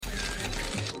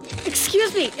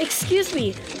Excuse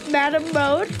me. Madam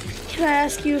Mode, can I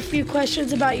ask you a few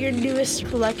questions about your newest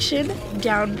collection,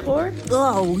 Downpour?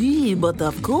 Oh, oui, but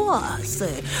of course.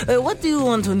 What do you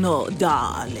want to know,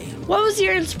 darling? What was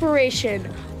your inspiration?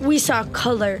 We saw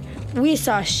color. We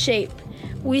saw shape.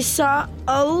 We saw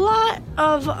a lot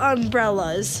of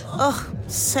umbrellas. Oh,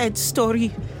 sad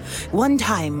story. One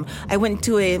time, I went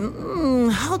to a,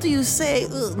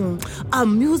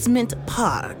 amusement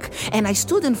park, and I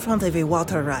stood in front of a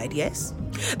water ride, yes?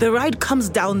 The ride comes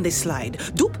down the slide,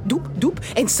 doop, doop, doop,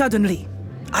 and suddenly,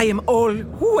 I am all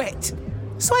wet.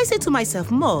 So I said to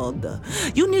myself, Maud,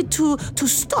 you need to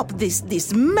stop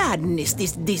this madness,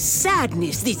 this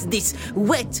sadness, this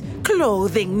wet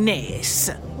clothingness.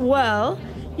 Well,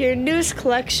 your newest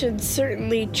collection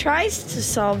certainly tries to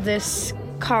solve this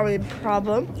common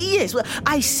problem. Yes, well,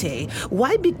 I say,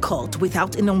 why be caught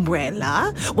without an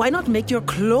umbrella? Why not make your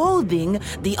clothing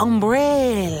the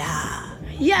umbrella?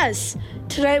 Yes,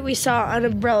 tonight we saw an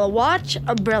umbrella watch,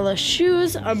 umbrella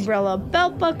shoes, umbrella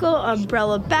belt buckle,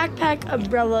 umbrella backpack,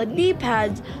 umbrella knee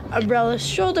pads, umbrella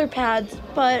shoulder pads,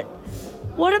 but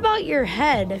what about your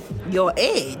head? Your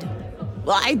aid?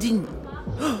 Well, I didn't...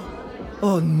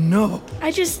 Oh, no.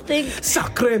 I just think...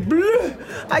 Sacre bleu!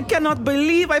 I cannot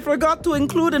believe I forgot to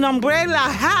include an umbrella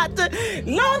hat.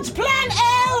 Launch Plan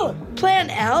L!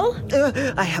 Plan L?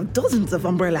 I have dozens of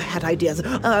umbrella hat ideas.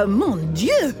 Mon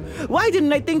Dieu! Why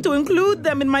didn't I think to include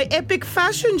them in my epic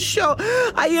fashion show?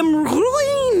 I am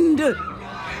ruined!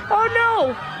 Oh,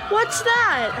 no! What's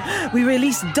that? We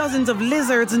released dozens of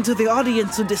lizards into the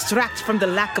audience to distract from the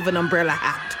lack of an umbrella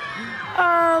hat.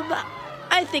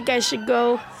 I think I should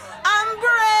go. Umbrella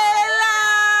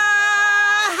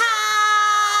hat!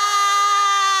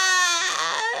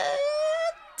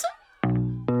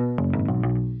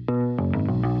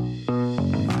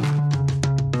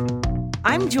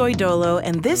 I'm Joy Dolo,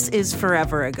 and this is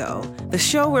Forever Ago, the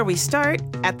show where we start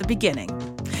at the beginning.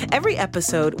 Every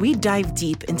episode, we dive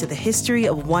deep into the history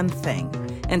of one thing.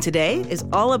 And today is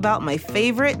all about my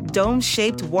favorite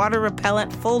dome-shaped,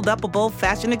 water-repellent, fold-upable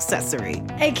fashion accessory.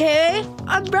 AKA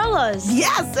umbrellas.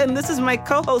 Yes, and this is my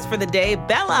co-host for the day,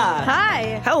 Bella.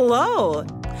 Hi. Hello.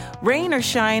 Rain or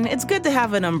shine, it's good to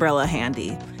have an umbrella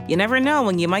handy. You never know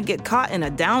when you might get caught in a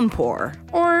downpour.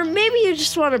 Or maybe you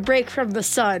just want a break from the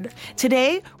sun.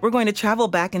 Today, we're going to travel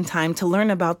back in time to learn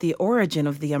about the origin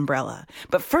of the umbrella.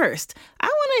 But first, I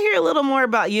want to hear a little more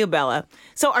about you, Bella.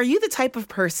 So are you the type of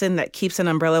person that keeps an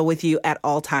umbrella with you at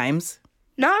all times?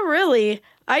 Not really.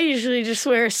 I usually just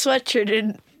wear a sweatshirt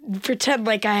and pretend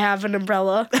like I have an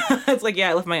umbrella. It's like,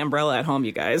 yeah, I left my umbrella at home,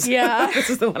 you guys. Yeah. This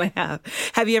is the one I have.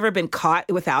 Have you ever been caught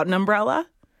without an umbrella?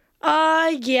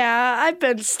 Yeah, I've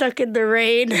been stuck in the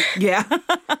rain. Yeah?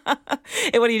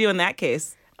 And what do you do in that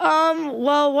case?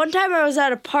 Well, one time I was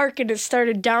at a park and it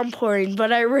started downpouring,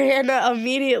 but I ran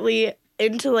immediately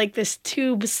into like this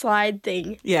tube slide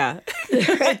thing. Yeah.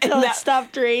 Until it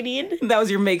stopped raining. That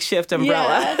was your makeshift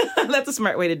umbrella. Yeah. That's a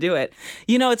smart way to do it.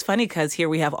 You know, it's funny because here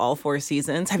we have all four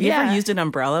seasons. Have you ever used an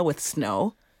umbrella with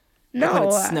snow? No. Like when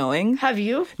it's snowing? Have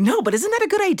you? No, but isn't that a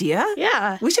good idea?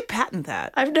 Yeah. We should patent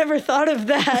that. I've never thought of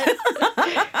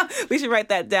that. We should write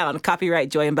that down. Copyright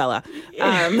Joy and Bella.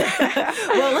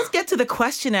 Well, let's get to the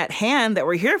question at hand that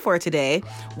we're here for today.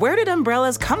 Where did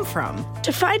umbrellas come from?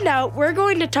 To find out, we're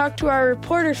going to talk to our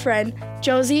reporter friend,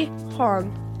 Josie Huang.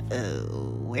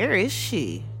 Where is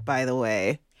she, by the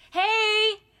way?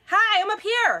 Hey! Hi, I'm up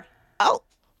here. Oh.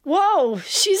 Whoa,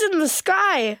 she's in the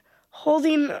sky,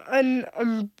 holding an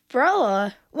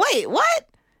umbrella. Wait, what?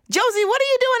 Josie, what are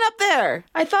you doing up there?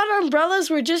 I thought umbrellas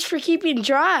were just for keeping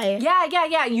dry.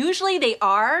 Yeah. Usually they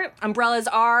are. Umbrellas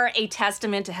are a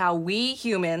testament to how we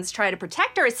humans try to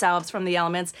protect ourselves from the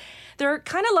elements. They're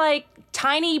kind of like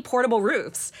tiny portable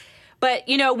roofs. But,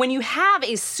 you know, when you have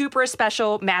a super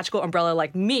special magical umbrella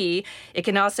like me, it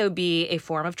can also be a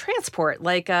form of transport,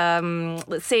 like,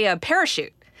 let's say a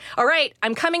parachute. All right,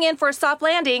 I'm coming in for a soft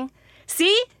landing.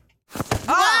 See?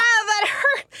 That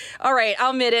hurt. All right,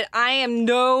 I'll admit it. I am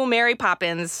no Mary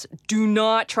Poppins. Do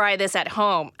not try this at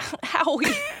home. Howie.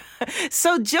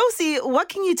 So, Josie, what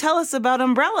can you tell us about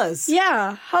umbrellas?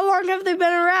 Yeah, how long have they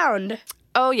been around?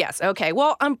 Oh, yes. Okay.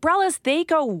 Well, umbrellas, they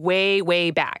go way,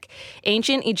 way back.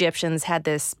 Ancient Egyptians had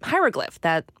this hieroglyph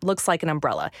that looks like an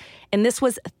umbrella. And this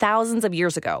was thousands of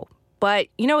years ago. But,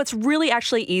 you know, it's really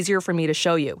actually easier for me to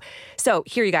show you. So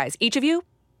here, you guys, each of you,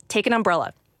 take an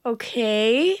umbrella.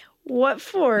 Okay. What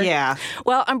for? Yeah.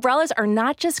 Well, umbrellas are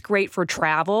not just great for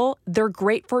travel, they're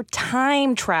great for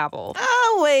time travel.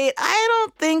 Oh, wait, I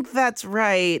don't think that's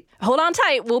right. Hold on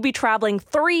tight. We'll be traveling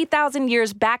 3,000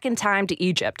 years back in time to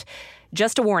Egypt.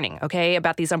 Just a warning, okay,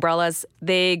 about these umbrellas.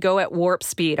 They go at warp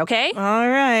speed, okay? All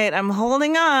right, I'm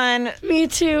holding on. Me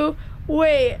too.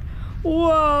 Wait.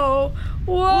 Whoa.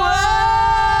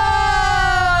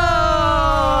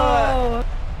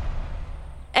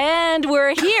 And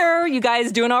we're here. You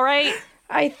guys doing all right?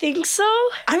 I think so.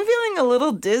 I'm feeling a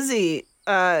little dizzy.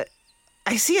 I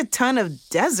see a ton of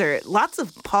desert, lots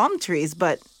of palm trees,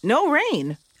 but no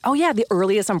rain. Oh, yeah, the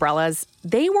earliest umbrellas,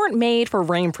 they weren't made for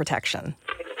rain protection.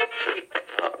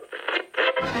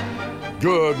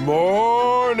 Good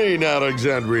morning,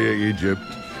 Alexandria, Egypt.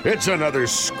 It's another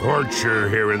scorcher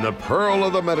here in the Pearl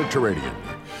of the Mediterranean.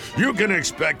 You can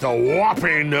expect a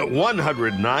whopping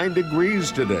 109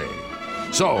 degrees today.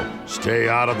 So stay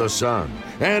out of the sun.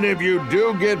 And if you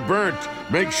do get burnt,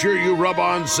 make sure you rub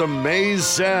on some maize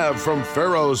salve from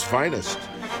Pharaoh's Finest,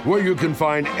 where you can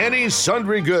find any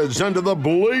sundry goods under the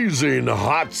blazing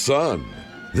hot sun.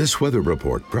 This weather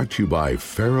report brought to you by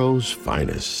Pharaoh's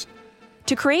Finest.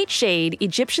 To create shade,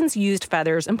 Egyptians used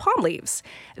feathers and palm leaves.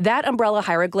 That umbrella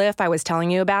hieroglyph I was telling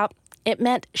you about, it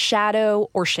meant shadow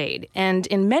or shade. And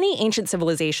in many ancient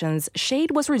civilizations,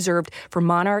 shade was reserved for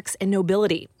monarchs and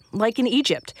nobility. Like in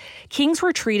Egypt, kings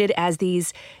were treated as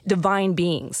these divine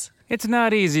beings. It's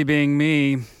not easy being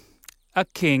me, a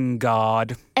king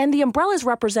god. And the umbrellas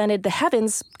represented the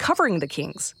heavens covering the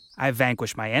kings. I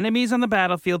vanquish my enemies on the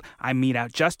battlefield. I mete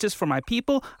out justice for my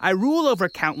people. I rule over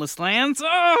countless lands.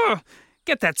 Ugh!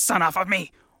 Get that sun off of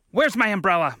me. Where's my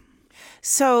umbrella?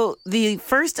 So the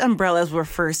first umbrellas were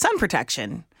for sun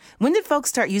protection. When did folks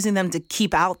start using them to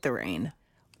keep out the rain?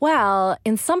 Well,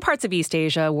 in some parts of East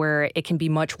Asia where it can be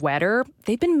much wetter,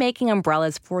 they've been making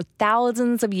umbrellas for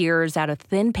thousands of years out of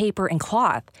thin paper and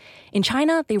cloth. In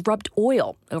China, they rubbed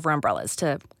oil over umbrellas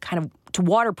to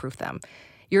waterproof them.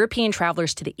 European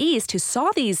travelers to the East who saw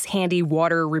these handy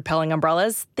water-repelling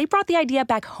umbrellas, they brought the idea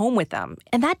back home with them.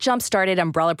 And that jump-started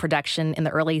umbrella production in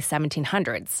the early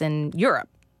 1700s in Europe.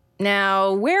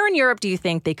 Now, where in Europe do you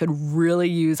think they could really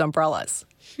use umbrellas?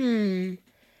 Maybe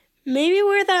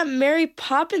where that Mary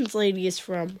Poppins lady is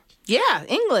from. Yeah,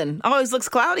 England. Always looks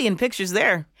cloudy in pictures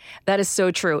there. That is so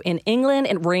true. In England,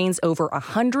 it rains over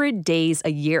 100 days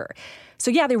a year. So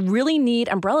yeah, they really need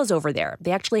umbrellas over there. They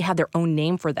actually have their own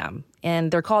name for them, and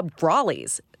they're called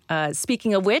brollies.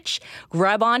 Speaking of which,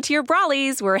 grab onto your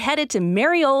brollies. We're headed to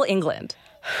merry old England.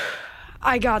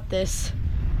 I got this.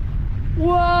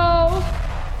 Whoa!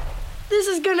 This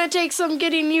is gonna take some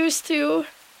getting used to.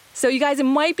 So you guys, it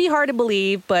might be hard to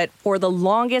believe, but for the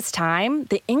longest time,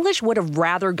 the English would have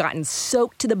rather gotten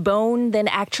soaked to the bone than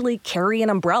actually carry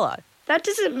an umbrella. That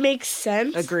doesn't make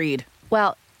sense. Agreed.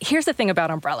 Well, here's the thing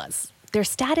about umbrellas. Their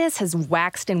status has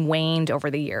waxed and waned over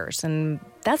the years, and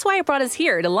that's why it brought us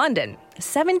here to London,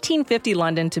 1750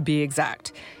 London to be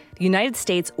exact. The United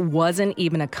States wasn't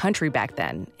even a country back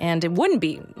then, and it wouldn't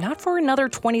be, not for another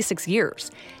 26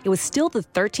 years. It was still the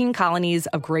 13 colonies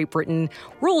of Great Britain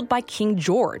ruled by King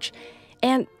George.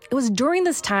 And it was during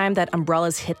this time that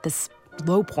umbrellas hit this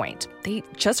low point. They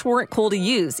just weren't cool to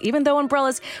use, even though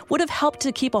umbrellas would have helped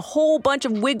to keep a whole bunch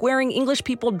of wig-wearing English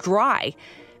people dry.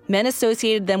 Men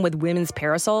associated them with women's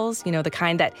parasols, the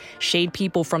kind that shade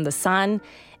people from the sun.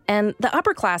 And the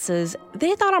upper classes,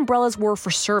 they thought umbrellas were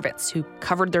for servants who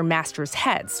covered their masters'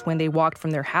 heads when they walked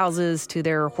from their houses to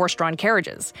their horse-drawn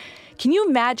carriages. Can you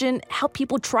imagine how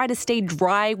people try to stay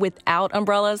dry without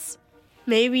umbrellas?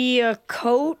 Maybe a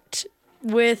coat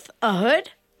with a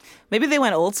hood? Maybe they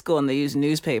went old school and they used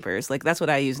newspapers. Like, that's what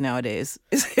I use nowadays.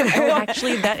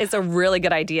 Actually, that is a really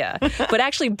good idea. But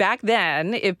actually, back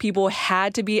then, if people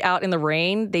had to be out in the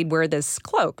rain, they'd wear this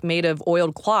cloak made of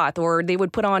oiled cloth, or they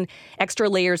would put on extra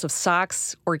layers of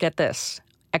socks, or get this,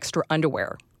 extra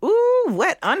underwear. Ooh,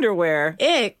 wet underwear.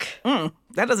 Ick.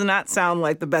 That does not sound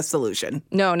like the best solution.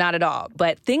 No, not at all.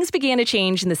 But things began to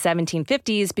change in the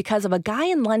 1750s because of a guy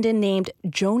in London named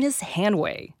Jonas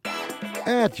Hanway.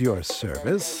 At your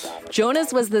service.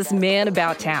 Jonas was this man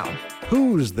about town.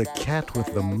 Who's the cat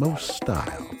with the most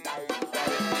style?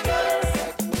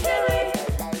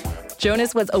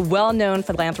 Jonas was a well-known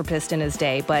philanthropist in his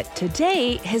day, but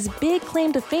today his big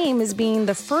claim to fame is being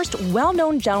the first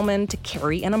well-known gentleman to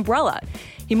carry an umbrella.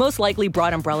 He most likely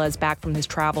brought umbrellas back from his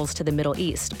travels to the Middle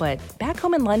East, but back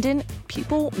home in London,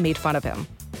 people made fun of him.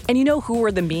 And you know who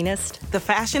were the meanest? The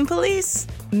fashion police?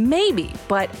 Maybe,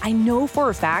 but I know for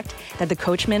a fact that the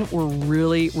coachmen were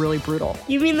really, really brutal.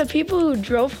 You mean the people who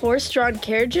drove horse-drawn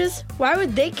carriages? Why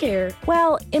would they care?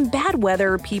 Well, in bad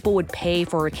weather, people would pay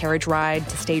for a carriage ride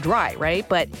to stay dry, right?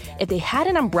 But if they had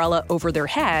an umbrella over their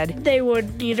head, They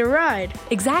would need a ride.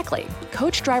 exactly.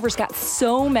 Coach drivers got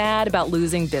so mad about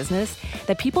losing business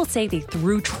that people say they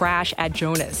threw trash at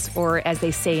Jonas, or as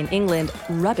they say in England,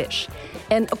 rubbish.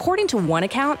 And according to one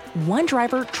account, one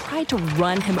driver tried to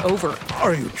run him over.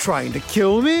 Are you trying to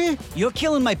kill me? You're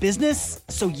killing my business,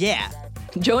 so yeah.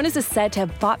 Jonas is said to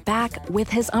have fought back with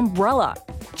his umbrella.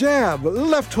 Jab,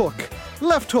 left hook,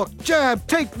 jab.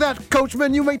 Take that,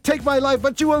 coachman. You may take my life,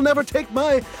 but you will never take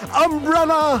my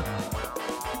umbrella.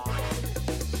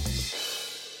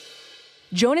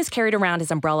 Jonas carried around his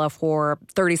umbrella for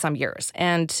 30-some years.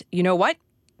 And you know what?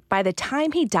 By the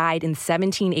time he died in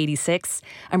 1786,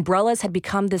 umbrellas had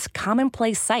become this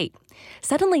commonplace sight.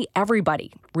 Suddenly,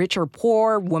 everybody, rich or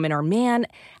poor, woman or man,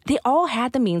 they all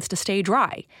had the means to stay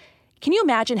dry. Can you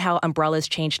imagine how umbrellas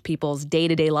changed people's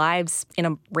day-to-day lives in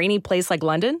a rainy place like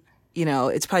London? You know,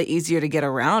 it's probably easier to get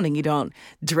around and you don't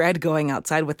dread going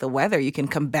outside with the weather. You can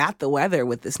combat the weather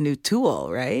with this new tool,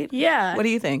 right? Yeah. What do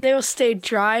you think? They will stay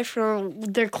dry from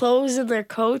their clothes and their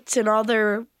coats, and all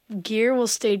their gear will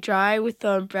stay dry with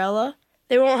the umbrella.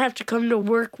 They won't have to come to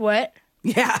work wet.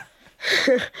 Yeah.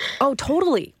 Oh,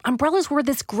 totally. Umbrellas were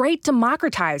this great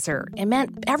democratizer. It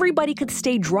meant everybody could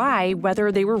stay dry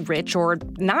whether they were rich or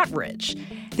not rich.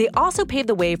 They also paved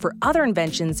the way for other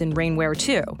inventions in rainwear,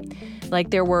 too.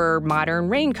 Like there were modern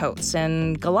raincoats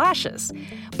and galoshes.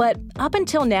 But up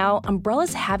until now,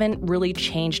 umbrellas haven't really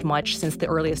changed much since the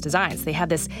earliest designs. They have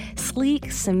this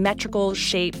sleek, symmetrical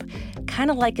shape, kind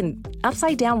of like an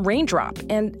upside-down raindrop.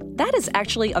 And that is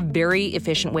actually a very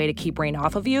efficient way to keep rain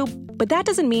off of you. But that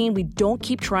doesn't mean we don't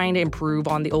keep trying to improve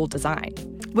on the old design.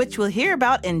 Which we'll hear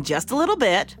about in just a little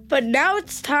bit. But now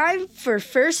it's time for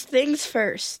First Things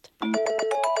First.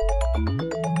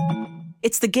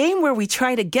 It's the game where we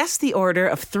try to guess the order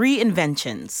of 3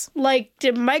 inventions. Like,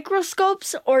 did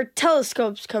microscopes or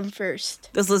telescopes come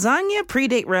first? Does lasagna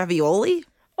predate ravioli?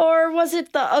 Or was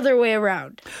it the other way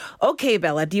around? Okay,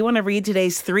 Bella, do you want to read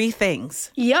today's 3 things?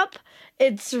 Yup.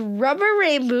 It's rubber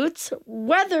rain boots,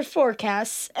 weather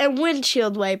forecasts, and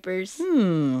windshield wipers.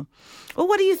 Well,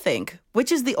 what do you think?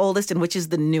 Which is the oldest and which is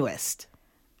the newest?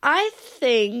 I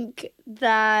think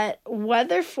that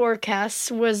weather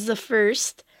forecasts was the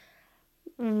first,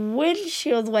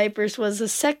 windshield wipers was the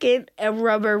second, and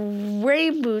rubber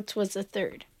rain boots was the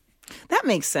third. That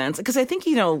makes sense, because I think,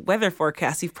 weather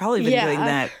forecasts, you've probably been doing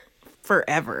that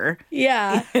forever.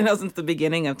 Yeah. Since the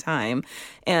beginning of time.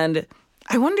 And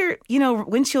I wonder,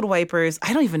 windshield wipers,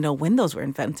 I don't even know when those were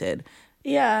invented.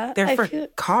 Yeah. They're for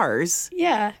cars.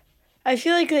 Yeah. I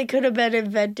feel like they could have been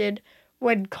invented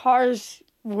when cars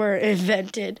were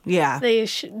invented. Yeah.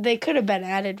 They could have been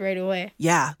added right away.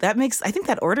 Yeah, I think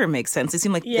that order makes sense. It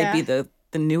seemed like they'd be the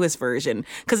newest version,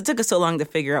 because it took us so long to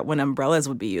figure out when umbrellas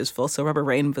would be useful. So rubber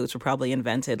rain boots were probably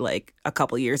invented like a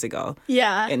couple years ago.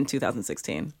 Yeah. In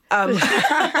 2016. But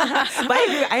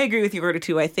I agree with you, order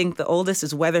 2. I think the oldest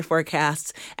is weather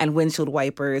forecasts and windshield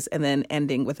wipers, and then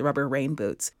ending with rubber rain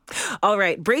boots. All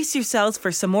right, brace yourselves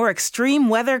for some more extreme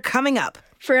weather coming up.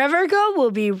 Forever Ago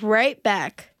will be right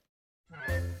back.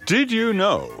 Did you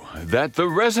know that the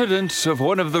residents of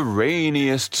one of the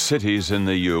rainiest cities in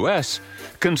the U.S.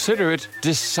 consider it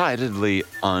decidedly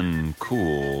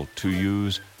uncool to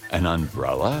use an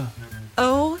umbrella?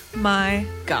 Oh my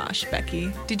gosh,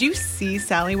 Becky. Did you see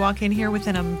Sally walk in here with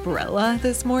an umbrella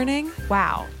this morning?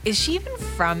 Wow. Is she even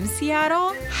from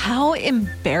Seattle? How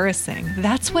embarrassing.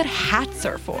 That's what hats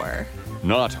are for.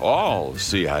 Not all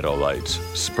Seattleites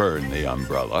spurn the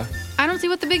umbrella. I don't see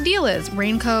what the big deal is.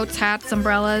 Raincoats, hats,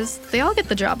 umbrellas, they all get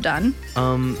the job done.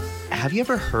 Have you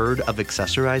ever heard of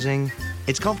accessorizing?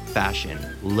 It's called fashion.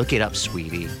 Look it up,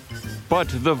 sweetie. But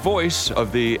the voice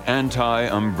of the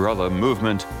anti-umbrella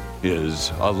movement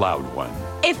is a loud one.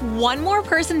 If one more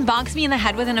person bonks me in the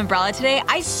head with an umbrella today,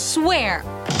 I swear.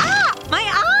 Ah! My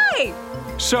eye!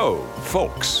 So,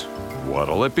 folks,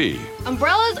 what'll it be?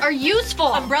 Umbrellas are useful.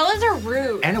 Umbrellas are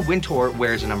rude. Anna Wintour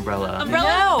wears an umbrella.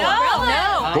 Umbrellas?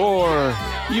 No. Or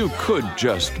you could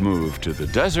just move to the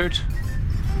desert.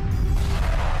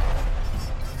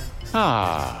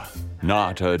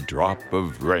 Not a drop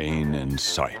of rain in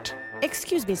sight.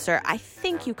 Excuse me, sir. I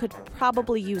think you could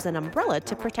probably use an umbrella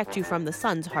to protect you from the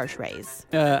sun's harsh rays.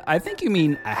 I think you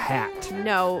mean a hat.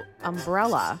 No,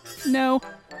 umbrella. No,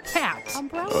 hat.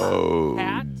 Umbrella. Oh,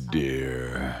 Hat?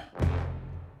 dear.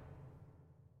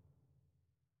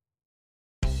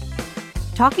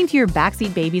 Talking to your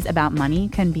backseat babies about money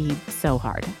can be so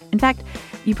hard. In fact,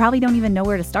 you probably don't even know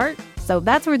where to start. So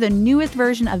that's where the newest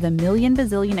version of the Million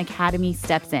Bazillion Academy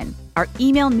steps in, our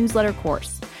email newsletter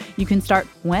course. You can start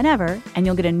whenever, and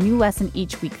you'll get a new lesson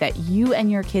each week that you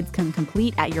and your kids can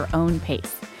complete at your own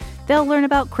pace. They'll learn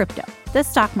about crypto, the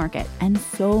stock market, and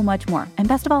so much more. And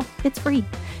best of all, it's free.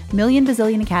 Million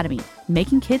Bazillion Academy,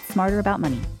 making kids smarter about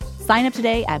money. Sign up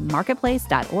today at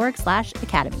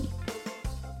marketplace.org/academy.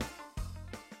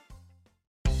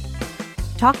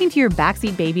 Talking to your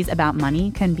backseat babies about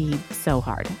money can be so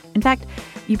hard. In fact,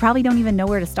 you probably don't even know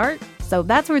where to start. So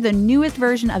that's where the newest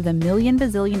version of the Million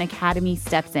Bazillion Academy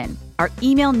steps in, our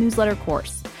email newsletter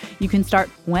course. You can start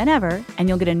whenever, and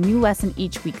you'll get a new lesson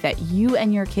each week that you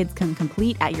and your kids can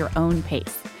complete at your own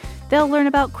pace. They'll learn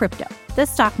about crypto, the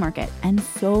stock market, and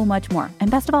so much more. And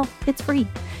best of all, it's free.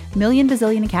 Million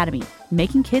Bazillion Academy,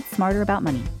 making kids smarter about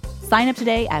money. Sign up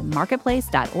today at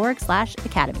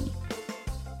marketplace.org/academy.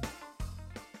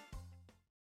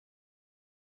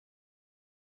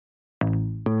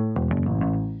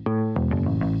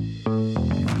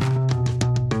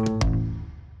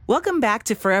 Welcome back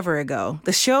to Forever Ago,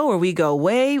 the show where we go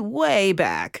way, way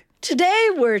back. Today,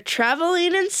 we're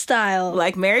traveling in style.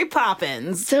 Like Mary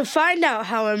Poppins. To find out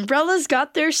how umbrellas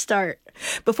got their start.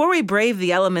 Before we brave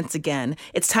the elements again,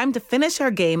 it's time to finish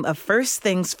our game of First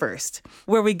Things First,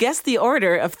 where we guess the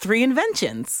order of 3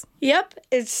 inventions. Yep,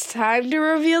 it's time to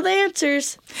reveal the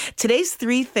answers. Today's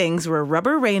 3 things were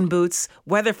rubber rain boots,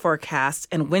 weather forecasts,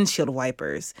 and windshield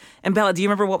wipers. And Bella, do you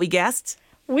remember what we guessed?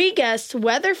 We guessed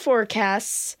weather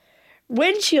forecasts,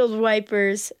 windshield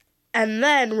wipers, and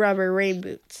then rubber rain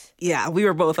boots. Yeah, we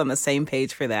were both on the same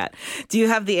page for that. Do you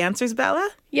have the answers, Bella?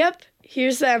 Yep,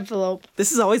 here's the envelope.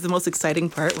 This is always the most exciting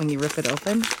part when you rip it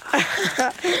open.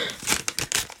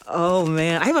 Oh,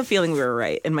 man. I have a feeling we were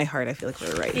right. In my heart, I feel like we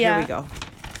were right. Yeah. Here we go.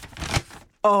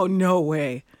 Oh, no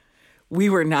way. We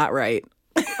were not right.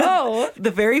 Oh.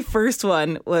 The very first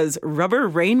one was rubber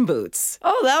rain boots.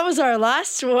 Oh, that was our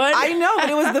last one. I know, but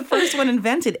it was the first one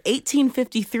invented.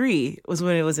 1853 was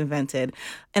when it was invented.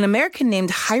 An American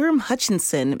named Hiram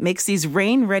Hutchinson makes these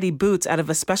rain-ready boots out of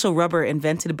a special rubber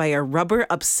invented by a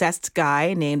rubber-obsessed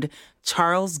guy named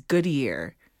Charles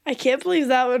Goodyear. I can't believe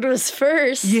that one was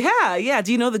first. Yeah.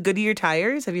 Do you know the Goodyear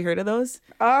tires? Have you heard of those?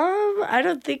 I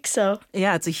don't think so.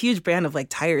 Yeah, it's a huge brand of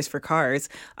tires for cars.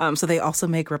 So they also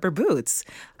make rubber boots.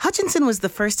 Hutchinson was the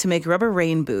first to make rubber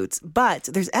rain boots, but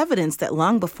there's evidence that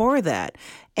long before that,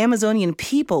 Amazonian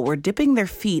people were dipping their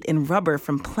feet in rubber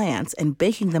from plants and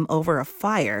baking them over a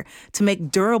fire to make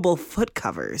durable foot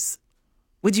covers.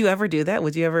 Would you ever do that?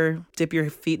 Would you ever dip your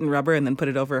feet in rubber and then put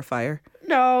it over a fire?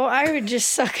 No, I would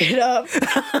just suck it up.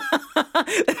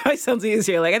 That always sounds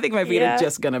easier. I think my feet are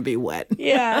just going to be wet.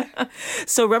 Yeah.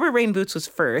 So rubber rain boots was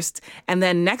first. And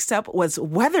then next up was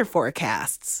weather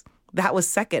forecasts. That was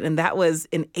second, and that was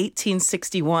in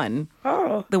 1861.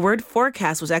 Oh. The word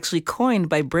forecast was actually coined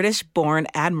by British-born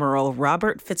Admiral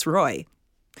Robert Fitzroy.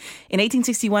 In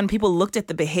 1861, people looked at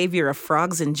the behavior of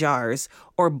frogs in jars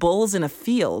or bulls in a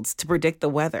field to predict the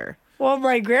weather. Well,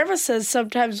 my grandma says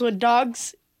sometimes when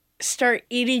dogs start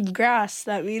eating grass,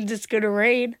 that means it's going to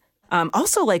rain.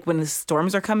 Also, when the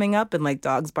storms are coming up and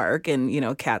dogs bark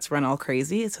and, cats run all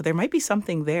crazy. So there might be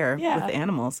something there with the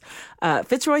animals.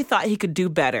 Fitzroy thought he could do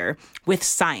better with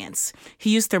science.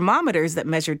 He used thermometers that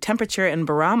measured temperature and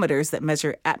barometers that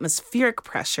measure atmospheric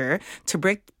pressure to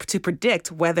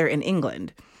predict weather in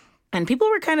England. And people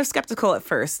were kind of skeptical at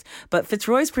first, but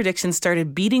Fitzroy's predictions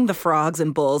started beating the frogs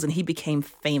and bulls, and he became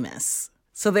famous.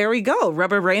 So there we go.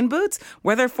 Rubber rain boots,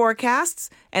 weather forecasts,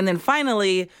 and then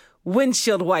finally,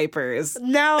 windshield wipers.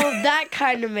 Now that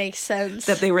kind of makes sense.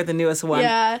 That they were the newest one.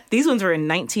 Yeah. These ones were in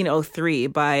 1903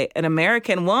 by an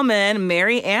American woman,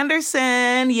 Mary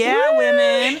Anderson. Yeah,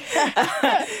 women.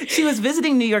 She was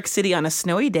visiting New York City on a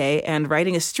snowy day and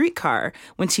riding a streetcar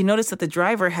when she noticed that the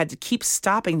driver had to keep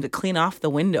stopping to clean off the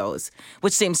windows,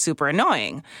 which seemed super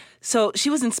annoying. So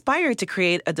she was inspired to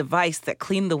create a device that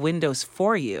cleaned the windows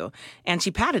for you, and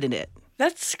she patented it.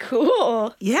 That's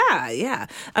cool. Yeah.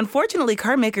 Unfortunately,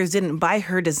 car makers didn't buy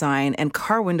her design, and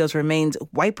car windows remained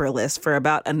wiperless for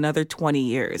about another 20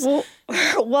 years. Well,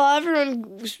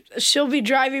 she'll be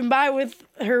driving by with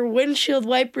her windshield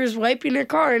wipers wiping her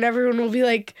car, and everyone will be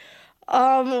like,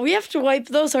 we have to wipe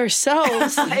those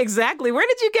ourselves. Exactly. Where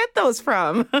did you get those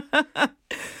from?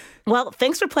 Well,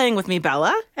 thanks for playing with me,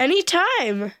 Bella.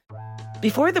 Anytime.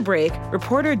 Before the break,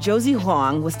 reporter Josie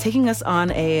Huang was taking us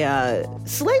on a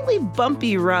slightly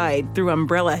bumpy ride through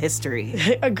umbrella history.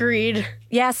 Agreed.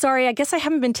 Yeah, sorry, I guess I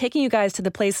haven't been taking you guys to the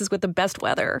places with the best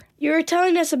weather. You were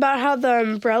telling us about how the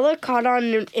umbrella caught on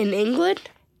in England?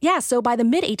 Yeah, so by the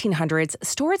mid-1800s,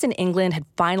 stores in England had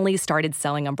finally started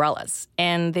selling umbrellas,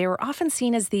 and they were often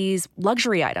seen as these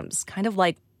luxury items, kind of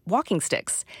like walking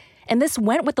sticks. And this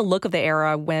went with the look of the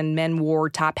era when men wore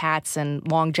top hats and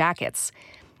long jackets.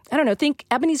 I don't know, think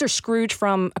Ebenezer Scrooge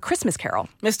from A Christmas Carol.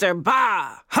 Mr.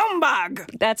 Bah Humbug!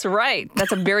 That's right.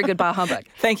 That's a very good Bah Humbug.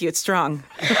 Thank you, it's strong.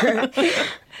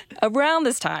 Around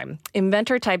this time,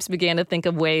 inventor types began to think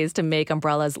of ways to make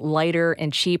umbrellas lighter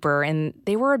and cheaper, and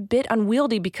they were a bit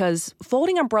unwieldy because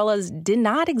folding umbrellas did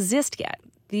not exist yet.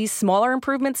 These smaller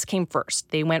improvements came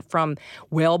first. They went from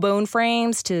whalebone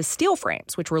frames to steel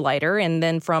frames, which were lighter, and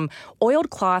then from oiled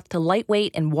cloth to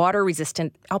lightweight and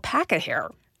water-resistant alpaca hair.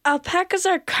 Alpacas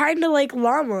are kind of like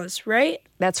llamas, right?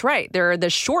 That's right. They're the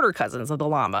shorter cousins of the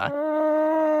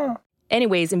llama.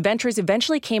 Anyways, inventors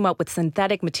eventually came up with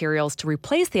synthetic materials to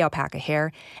replace the alpaca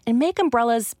hair and make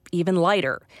umbrellas even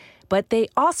lighter. But they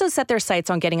also set their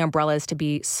sights on getting umbrellas to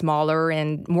be smaller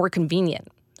and more convenient.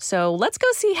 So let's go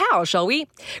see how, shall we?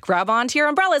 Grab onto your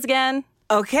umbrellas again.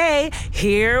 Okay,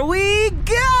 here we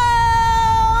go!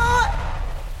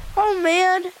 Oh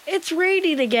man, it's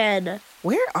raining again.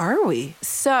 Where are we?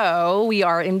 So, we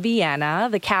are in Vienna,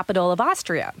 the capital of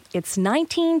Austria. It's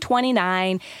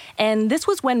 1929, and this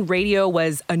was when radio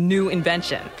was a new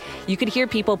invention. You could hear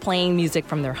people playing music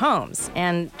from their homes.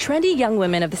 And trendy young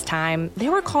women of this time, they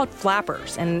were called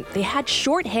flappers, and they had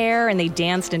short hair and they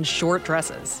danced in short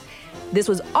dresses. This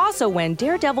was also when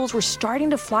daredevils were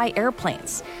starting to fly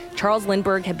airplanes. Charles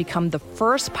Lindbergh had become the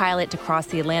first pilot to cross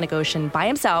the Atlantic Ocean by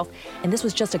himself, and this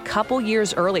was just a couple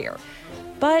years earlier.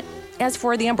 But as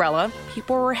for the umbrella,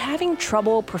 people were having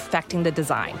trouble perfecting the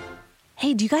design.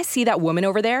 Hey, do you guys see that woman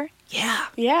over there?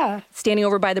 Yeah. Standing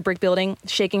over by the brick building,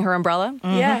 shaking her umbrella?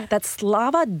 Mm-hmm. Yeah. That's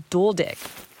Slawa Duldig.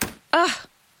 Ugh,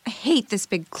 I hate this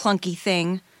big clunky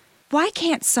thing. Why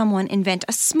can't someone invent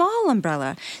a small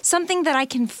umbrella? Something that I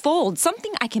can fold,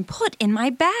 something I can put in my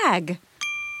bag.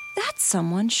 That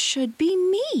someone should be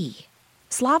me.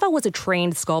 Slawa was a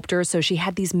trained sculptor, so she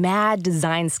had these mad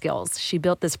design skills. She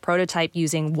built this prototype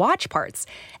using watch parts,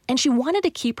 and she wanted to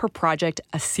keep her project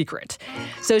a secret.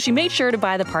 So she made sure to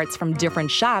buy the parts from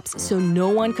different shops so no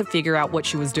one could figure out what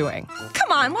she was doing.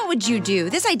 Come on, what would you do?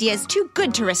 This idea is too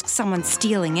good to risk someone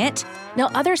stealing it. Now,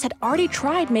 others had already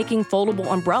tried making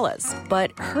foldable umbrellas,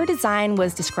 but her design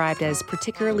was described as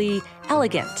particularly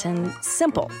elegant and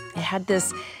simple. It had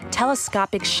this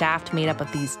telescopic shaft made up of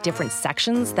these different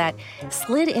sections that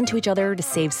slid into each other to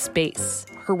save space.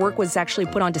 Her work was actually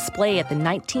put on display at the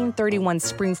 1931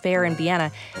 Spring Fair in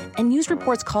Vienna, and news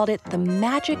reports called it the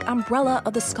magic umbrella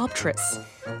of the Sculptress.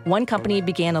 One company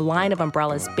began a line of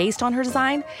umbrellas based on her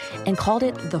design and called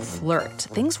it the Flirt.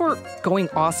 Things were going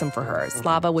awesome for her.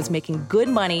 Slawa was making good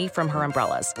money from her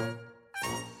umbrellas.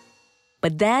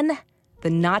 But then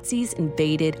the Nazis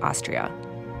invaded Austria.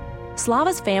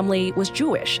 Slawa's family was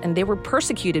Jewish, and they were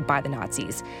persecuted by the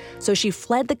Nazis. So she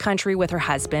fled the country with her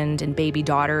husband and baby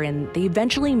daughter, and they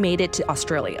eventually made it to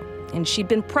Australia. And she'd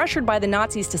been pressured by the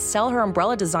Nazis to sell her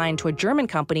umbrella design to a German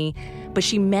company, but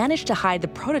she managed to hide the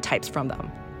prototypes from them.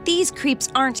 These creeps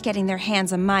aren't getting their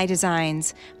hands on my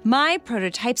designs. My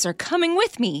prototypes are coming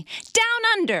with me,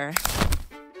 down under.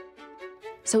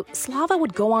 So Slawa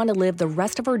would go on to live the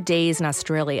rest of her days in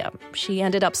Australia. She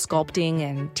ended up sculpting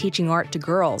and teaching art to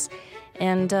girls.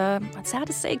 And it's sad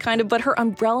to say, kind of, but her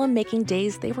umbrella-making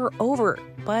days, they were over.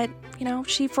 But,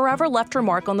 she forever left her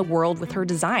mark on the world with her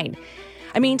design.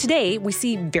 I mean, today, we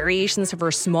see variations of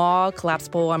her small,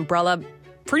 collapsible umbrella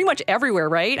pretty much everywhere,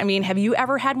 right? I mean, have you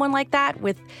ever had one like that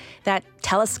with that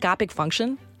telescopic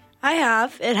function? I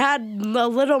have. It had a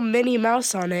little Minnie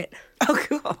Mouse on it. Oh,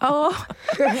 cool. Oh.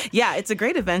 Yeah, it's a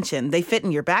great invention. They fit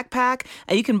in your backpack,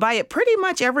 and you can buy it pretty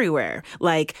much everywhere,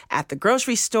 like at the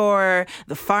grocery store,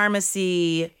 the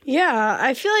pharmacy. Yeah,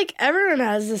 I feel like everyone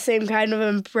has the same kind of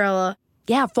umbrella.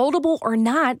 Yeah, foldable or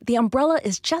not, the umbrella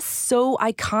is just so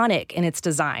iconic in its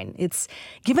design. It's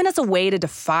given us a way to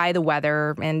defy the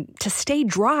weather and to stay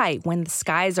dry when the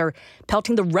skies are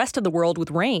pelting the rest of the world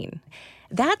with rain.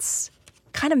 That's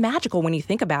kind of magical when you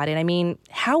think about it. I mean,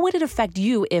 how would it affect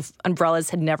you if umbrellas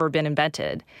had never been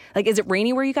invented? Like, is it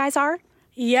rainy where you guys are?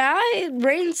 Yeah, it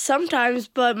rains sometimes,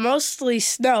 but mostly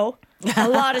snow. A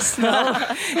lot of snow.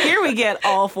 Here we get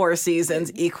all 4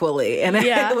 seasons equally. And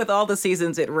with all the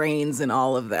seasons, it rains in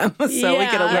all of them. So we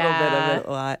get a little bit of it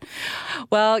a lot.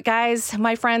 Well, guys,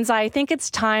 my friends, I think it's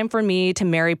time for me to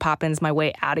Mary Poppins my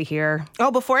way out of here.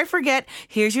 Oh, before I forget,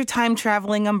 here's your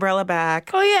time-traveling umbrella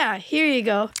back. Oh, yeah, here you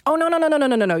go. Oh,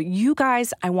 no. You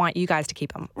guys, I want you guys to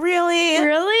keep them. Really?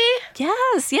 Really?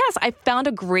 Yes. I found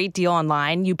a great deal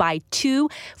online. You buy 2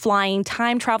 flying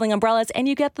time-traveling umbrellas and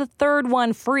you get the third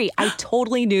one free. I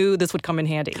totally knew this would come in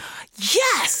handy.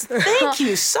 Yes! Thank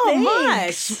you so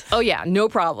much. Oh, yeah, no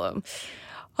problem.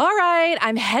 All right,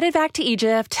 I'm headed back to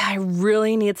Egypt. I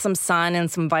really need some sun and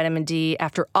some vitamin D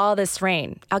after all this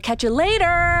rain. I'll catch you later.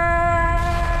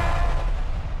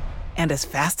 And as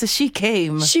fast as she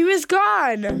came, she was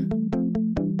gone.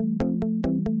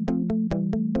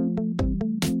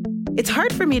 It's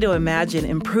hard for me to imagine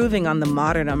improving on the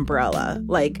modern umbrella.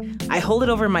 Like, I hold it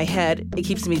over my head, it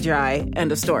keeps me dry,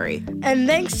 end of story. And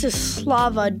thanks to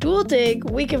Slawa Duldig,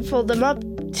 we can fold them up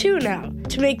too now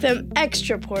to make them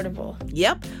extra portable.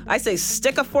 Yep, I say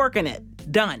stick a fork in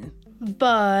it. Done.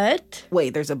 But...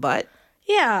 Wait, there's a but?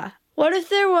 Yeah. What if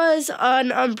there was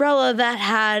an umbrella that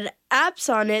had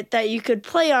apps on it that you could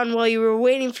play on while you were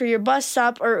waiting for your bus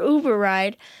stop or Uber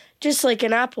ride, just like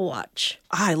an Apple Watch?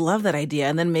 I love that idea.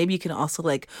 And then maybe you can also,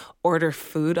 order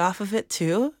food off of it,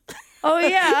 too. Oh,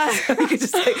 yeah. So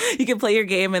you can play your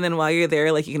game, and then while you're there,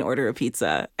 you can order a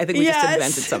pizza. I think we just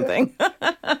invented something.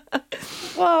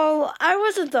 Well, I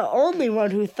wasn't the only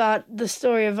one who thought the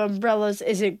story of umbrellas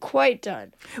isn't quite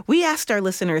done. We asked our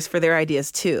listeners for their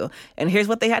ideas, too. And here's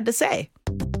what they had to say.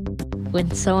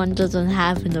 When someone doesn't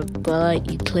have an umbrella,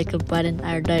 you click a button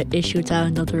and that issues out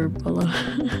another umbrella.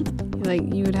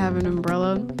 You would have an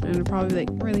umbrella and it'd probably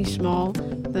really small.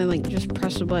 Then just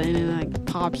press a button and it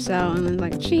pops out and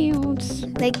then shields.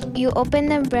 You open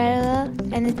the umbrella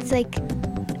and it's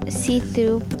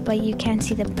see-through, but you can't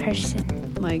see the person.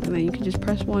 Then you could just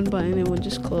press one button and it would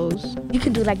just close. You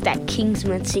could do that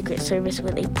Kingsman Secret Service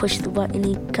where they push the button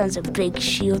and it becomes a big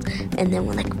shield, and then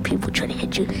when people try to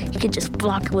hit you, you can just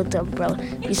block it with the umbrella.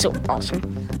 It'd be so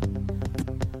awesome.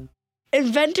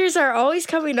 Inventors are always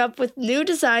coming up with new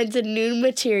designs and new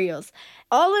materials,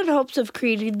 all in hopes of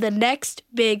creating the next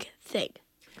big thing.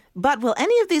 But will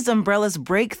any of these umbrellas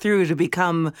break through to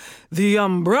become the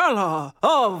umbrella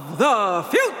of the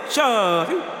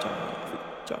future?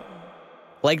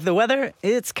 Like the weather,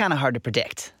 it's kind of hard to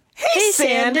predict. Hey,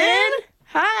 Sanden!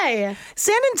 Hi!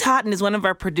 Sanden Totten is one of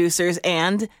our producers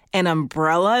and an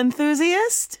umbrella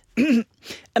enthusiast. An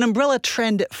umbrella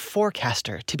trend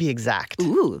forecaster, to be exact.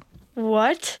 Ooh.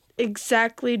 What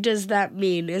exactly does that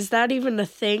mean? Is that even a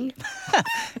thing?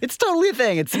 It's totally a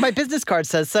thing. My business card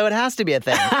says so. It has to be a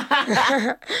thing.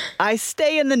 I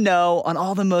stay in the know on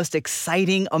all the most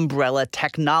exciting umbrella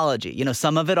technology.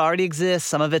 Some of it already exists.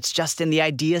 Some of it's just in the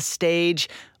idea stage.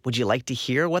 Would you like to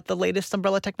hear what the latest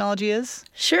umbrella technology is?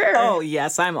 Sure. Oh,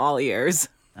 yes. I'm all ears.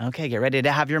 Okay, get ready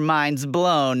to have your minds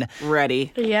blown.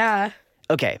 Ready. Yeah.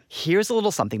 Okay, here's a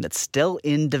little something that's still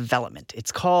in development.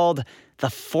 It's called the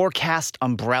Forecast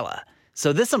Umbrella.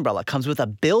 So this umbrella comes with a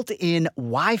built-in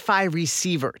Wi-Fi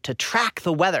receiver to track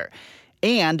the weather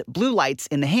and blue lights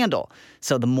in the handle.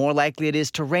 So the more likely it is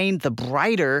to rain, the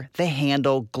brighter the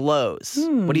handle glows.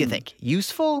 What do you think?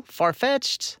 Useful?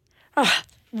 Far-fetched?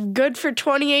 Good for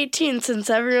 2018 since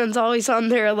everyone's always on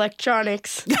their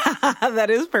electronics.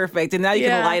 That is perfect. And now you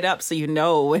can light up so you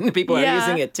know when people are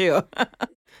using it too.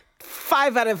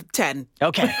 5 out of 10.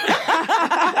 Okay.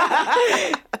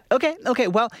 Okay.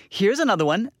 Well, here's another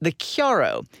one. The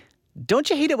Chiaro. Don't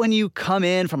you hate it when you come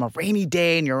in from a rainy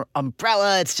day and your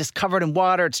umbrella, it's just covered in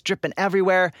water, it's dripping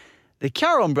everywhere? The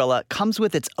Chiaro umbrella comes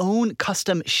with its own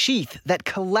custom sheath that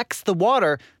collects the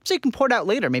water so you can pour it out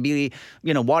later. Maybe,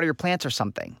 water your plants or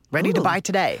something. Ready to buy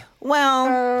today.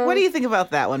 Well, what do you think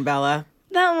about that one, Bella?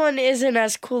 That one isn't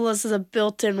as cool as the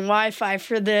built-in Wi-Fi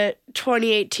for the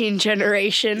 2018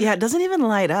 generation. Yeah, it doesn't even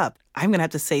light up. I'm going to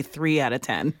have to say 3 out of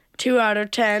 10. 2 out of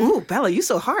 10. Ooh, Bella, you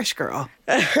so harsh, girl.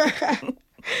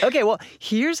 Okay, well,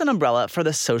 here's an umbrella for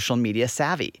the social media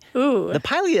savvy. Ooh. The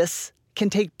Pileus can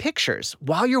take pictures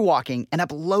while you're walking and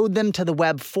upload them to the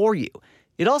web for you.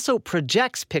 It also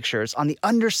projects pictures on the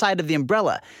underside of the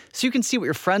umbrella so you can see what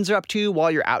your friends are up to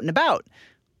while you're out and about.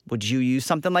 Would you use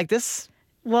something like this?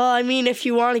 Well, if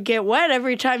you want to get wet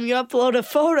every time you upload a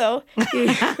photo.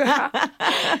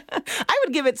 I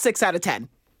would give it 6 out of 10.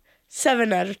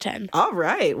 7 out of 10. All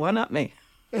right, one up me.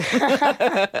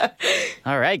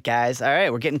 All right, guys. All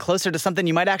right, we're getting closer to something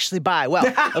you might actually buy. Well,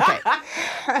 okay.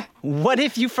 What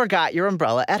if you forgot your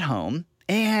umbrella at home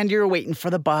and you're waiting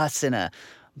for the bus in a,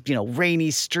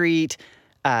 rainy street?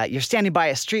 You're standing by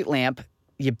a street lamp.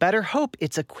 You better hope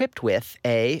it's equipped with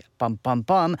a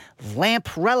lamprella.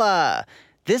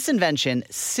 This invention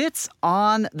sits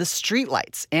on the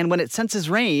streetlights, and when it senses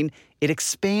rain, it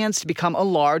expands to become a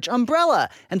large umbrella,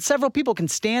 and several people can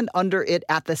stand under it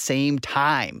at the same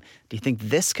time. Do you think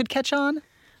this could catch on?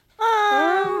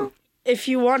 If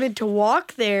you wanted to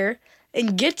walk there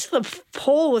and get to the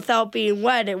pole without being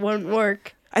wet, it wouldn't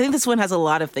work. I think this one has a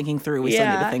lot of thinking through we still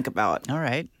need to think about. All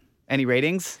right. Any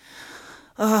ratings?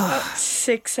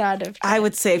 6 out of 10. I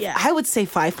would say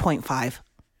 5.5.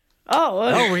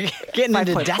 Oh, we're getting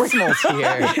into decimals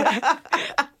here.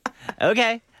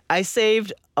 Okay, I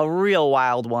saved a real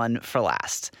wild one for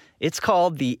last. It's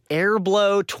called the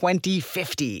Airblow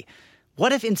 2050.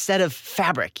 What if instead of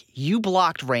fabric, you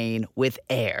blocked rain with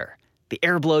air? The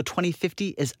Airblow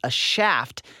 2050 is a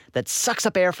shaft that sucks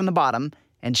up air from the bottom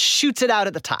and shoots it out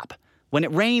at the top. When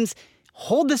it rains,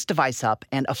 hold this device up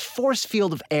and a force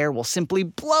field of air will simply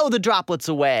blow the droplets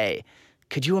away.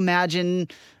 Could you imagine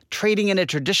trading in a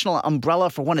traditional umbrella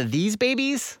for one of these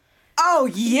babies?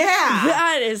 Oh, yeah.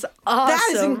 That is awesome. That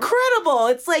is incredible.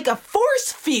 It's like a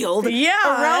force field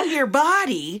around your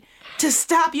body to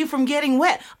stop you from getting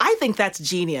wet. I think that's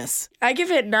genius. I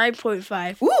give it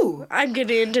 9.5. Ooh. I'm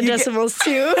getting into decimals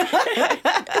too.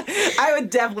 I would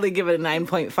definitely give it a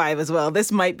 9.5 as well.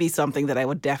 This might be something that I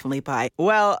would definitely buy.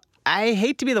 Well, I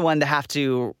hate to be the one to have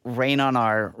to rain on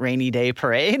our rainy day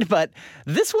parade, but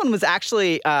this one was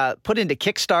actually put into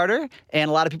Kickstarter, and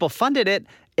a lot of people funded it,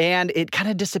 and it kind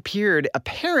of disappeared,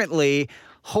 apparently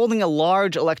holding a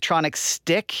large electronic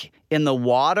stick in the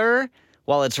water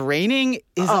while it's raining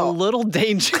is a little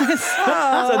dangerous.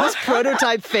 So this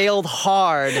prototype failed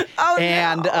hard,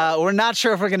 and we're not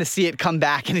sure if we're going to see it come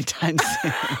back anytime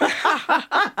soon.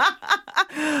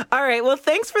 All right, well,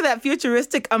 thanks for that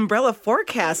futuristic umbrella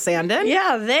forecast, Sanden.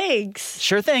 Yeah, thanks.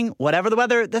 Sure thing. Whatever the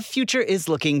weather, the future is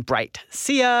looking bright.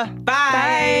 See ya.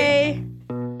 Bye.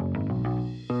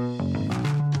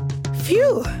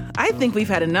 Phew, I think we've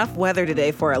had enough weather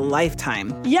today for a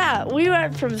lifetime. Yeah, we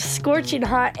went from scorching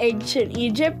hot ancient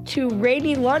Egypt to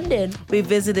rainy London. We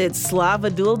visited Slawa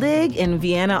Duldig in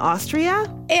Vienna,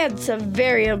 Austria. And some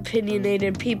very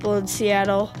opinionated people in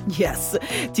Seattle. Yes.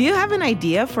 Do you have an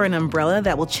idea for an umbrella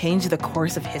that will change the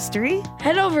course of history?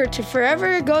 Head over to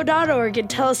foreverago.org and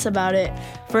tell us about it.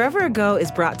 Forever Ago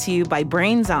is brought to you by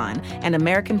Brains On and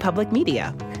American Public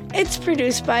Media. It's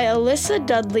produced by Alyssa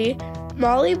Dudley,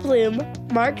 Molly Bloom,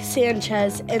 Mark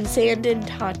Sanchez, and Sanden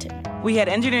Totten. We had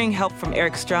engineering help from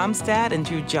Eric Stromstad and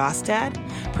Drew Jostad.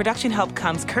 Production help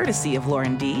comes courtesy of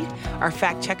Lauren D. Our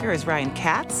fact checker is Ryan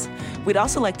Katz. We'd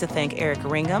also like to thank Eric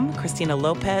Ringham, Christina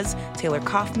Lopez, Taylor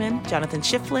Kaufman, Jonathan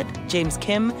Shiflett, James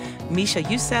Kim, Misha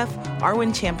Youssef,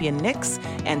 Arwen Champion-Nix,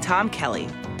 and Tom Kelly.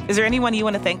 Is there anyone you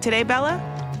want to thank today, Bella?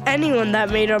 Anyone that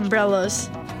made umbrellas.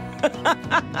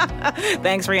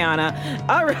 Thanks, Rihanna.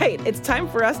 All right, it's time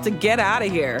for us to get out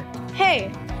of here.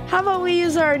 Hey, how about we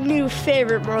use our new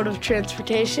favorite mode of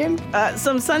transportation?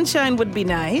 Some sunshine would be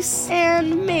nice.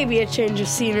 And maybe a change of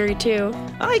scenery, too.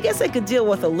 I guess I could deal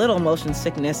with a little motion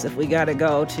sickness if we gotta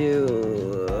go to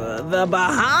the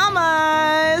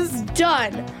Bahamas.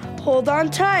 Done. Hold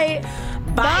on tight.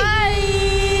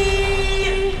 Bye.